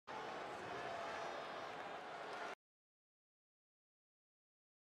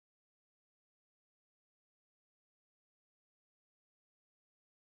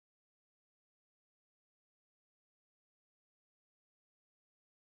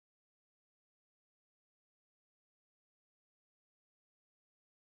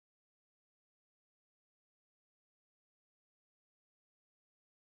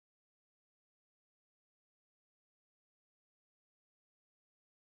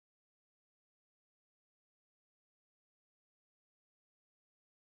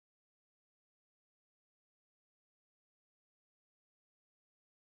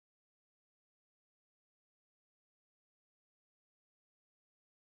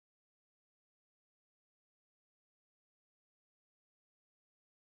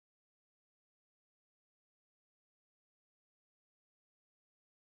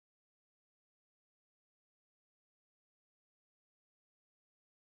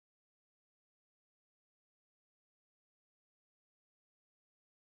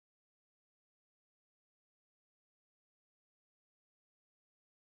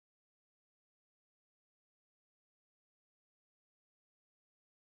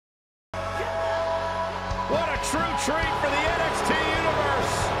true treat for the NXT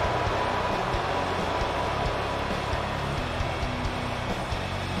Universe.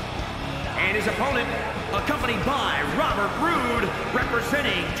 And his opponent, accompanied by Robert Roode,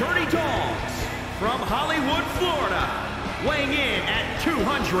 representing Dirty Dogs from Hollywood, Florida, weighing in at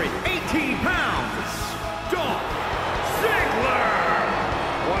 218 pounds, Dolph Ziggler.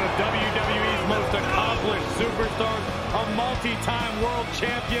 One of WWE's most accomplished superstars, a multi-time world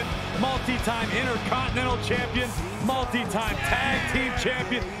champion, multi-time intercontinental champion, multi-time tag team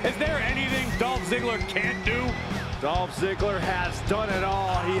champion. Is there anything Dolph Ziggler can't do? Dolph Ziggler has done it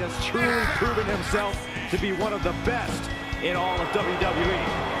all. He has truly proven himself to be one of the best in all of WWE.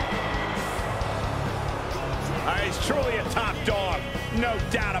 He's truly a top dog, no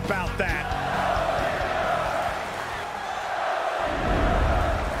doubt about that.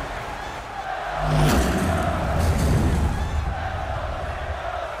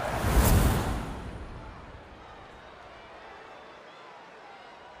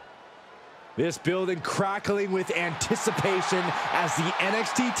 This building crackling with anticipation as the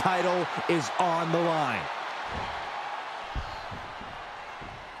NXT title is on the line.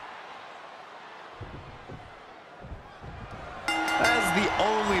 As the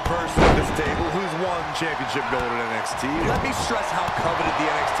only person at this table who's won championship gold in NXT, let me stress how coveted the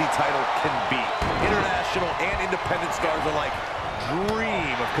NXT title can be. International and independent stars alike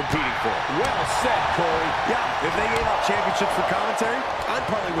dream of competing for it. Well said, Corey. Yeah, if they gave out championships for commentary, I'd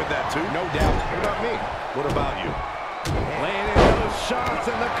probably win that too. No doubt. What about me? What about you? Laying in those shots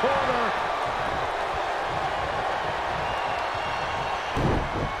in the corner.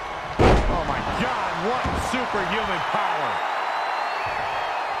 Oh my God, what superhuman power.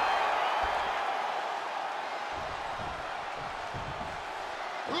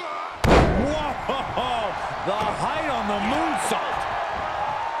 Whoa, the height on the moonsault.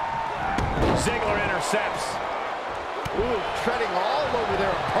 Ziggler intercepts. Ooh, treading all over their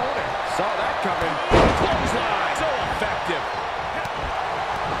opponent. Saw that coming. Clothesline. So effective.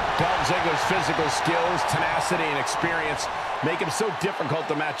 Dolph Ziggler's physical skills, tenacity, and experience make him so difficult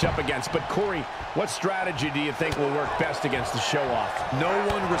to match up against. But Corey, what strategy do you think will work best against the show-off? No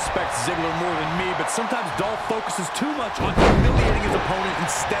one respects Ziggler more than me, but sometimes Dolph focuses too much on humiliating his opponent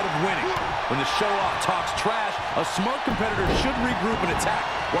instead of winning. When the show-off talks trash, a smart competitor should regroup and attack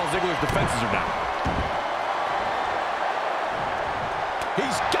while Ziggler's defenses are down.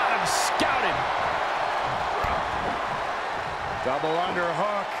 He's got him scouted. Double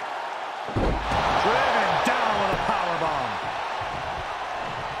underhook. Driven down with a powerbomb.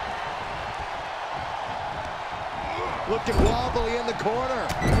 Looking wobbly in the corner.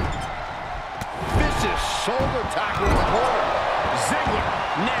 Vicious shoulder tackle in the corner. Ziggler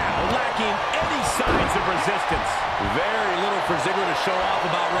now lacking any signs of resistance. Very little for Ziggler to show off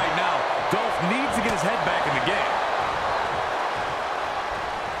about right now. Dolph needs to get his head back in the game.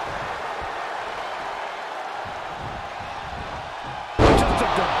 Just a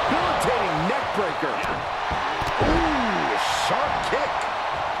debilitating neck breaker. Ooh, sharp kick.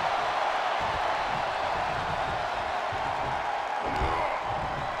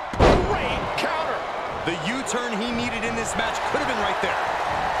 Great counter. The U-turn he needed in this match could have been right there.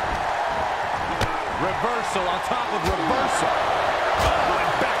 Reversal on top of reversal. Oh,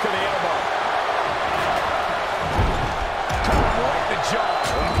 and back to the elbow. Caught him right in the jaw.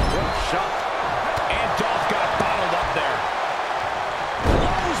 What shot. And Dolph got bottled up there.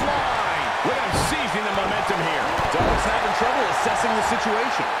 Clothesline. Look at him seizing the momentum here. Dolph's having trouble assessing the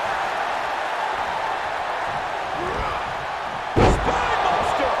situation.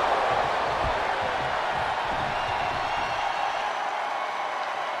 Spinebuster.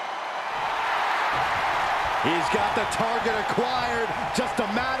 He's got the target acquired. Just a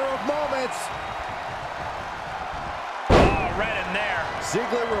matter of moments. Oh, right in there.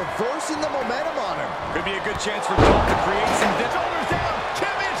 Ziggler reversing the momentum on him. Could be a good chance for Dolph to create some distance. Shoulders down.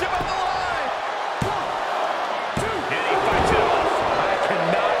 Championship on the line. 1, 2. And he fights it off. I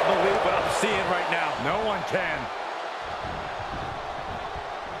cannot believe what I'm seeing right now. No one can.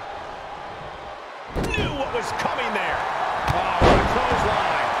 Knew what was coming there. Oh, what a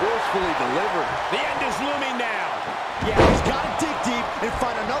clothesline. Forcefully delivered. The end is looming now. Yeah, he's got to dig deep and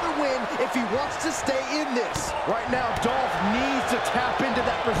find another win if he wants to stay in this. Right now, Dolph needs to tap into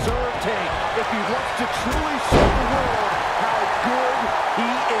that reserve tank if he wants to truly show the world how good he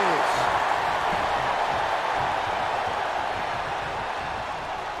is.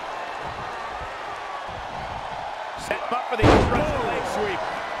 Set up for the impressive leg sweep.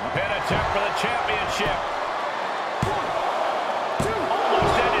 Pin attempt for the championship.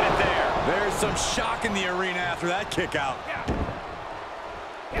 Almost ended it there. There's some shock in the arena after that kick out.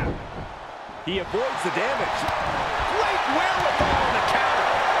 He avoids the damage. Great wherewithal on the counter.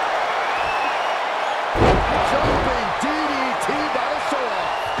 Jumping DDT, that'll show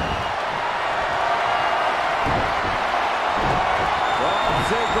off. Dolph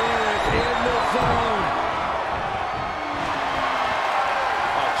Ziggler is in the zone.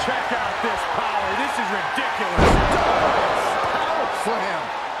 Oh, check out this power. This is ridiculous. Power slam.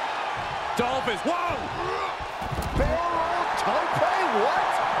 Dolph is, whoa! Barrel tope,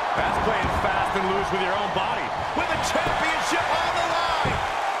 what? That's playing fast and loose with your own body. With the championship on the line.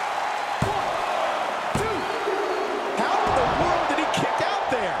 1, 2. How in the world did he kick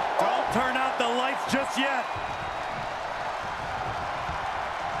out there? Don't turn out the lights just yet.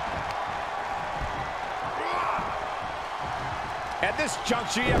 At this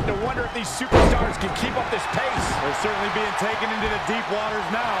juncture, you have to wonder if these superstars can keep up this pace. They're certainly being taken into the deep waters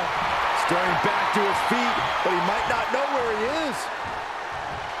now. Starting back to his feet, but he might not know where he is.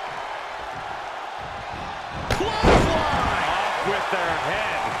 Clothesline! Off with their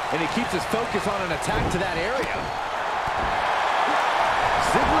head. And he keeps his focus on an attack to that area.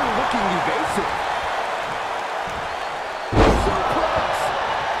 Ziggler looking evasive. Suplex!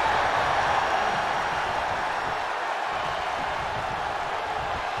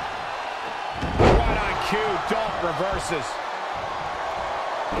 Right on cue, Dolph reverses.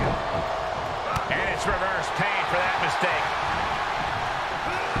 And it's reverse pain for that mistake.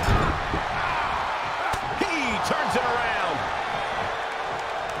 He turns it around.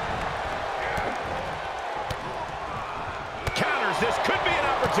 Counters, this could be an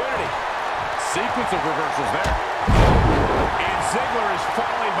opportunity. Sequence of reversals there. And Ziggler is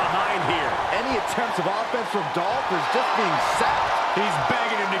falling behind here. Any attempts of offense from Dolph is just being sapped. He's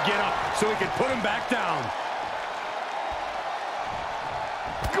begging him to get up so he can put him back down.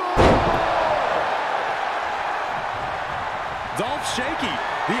 Dolph's shaky.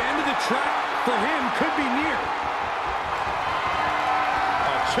 The end of the track for him could be near.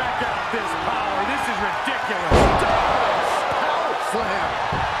 Oh, check out this power. This is ridiculous. Power slam.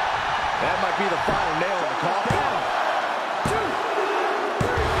 That might be the final nail in the coffin.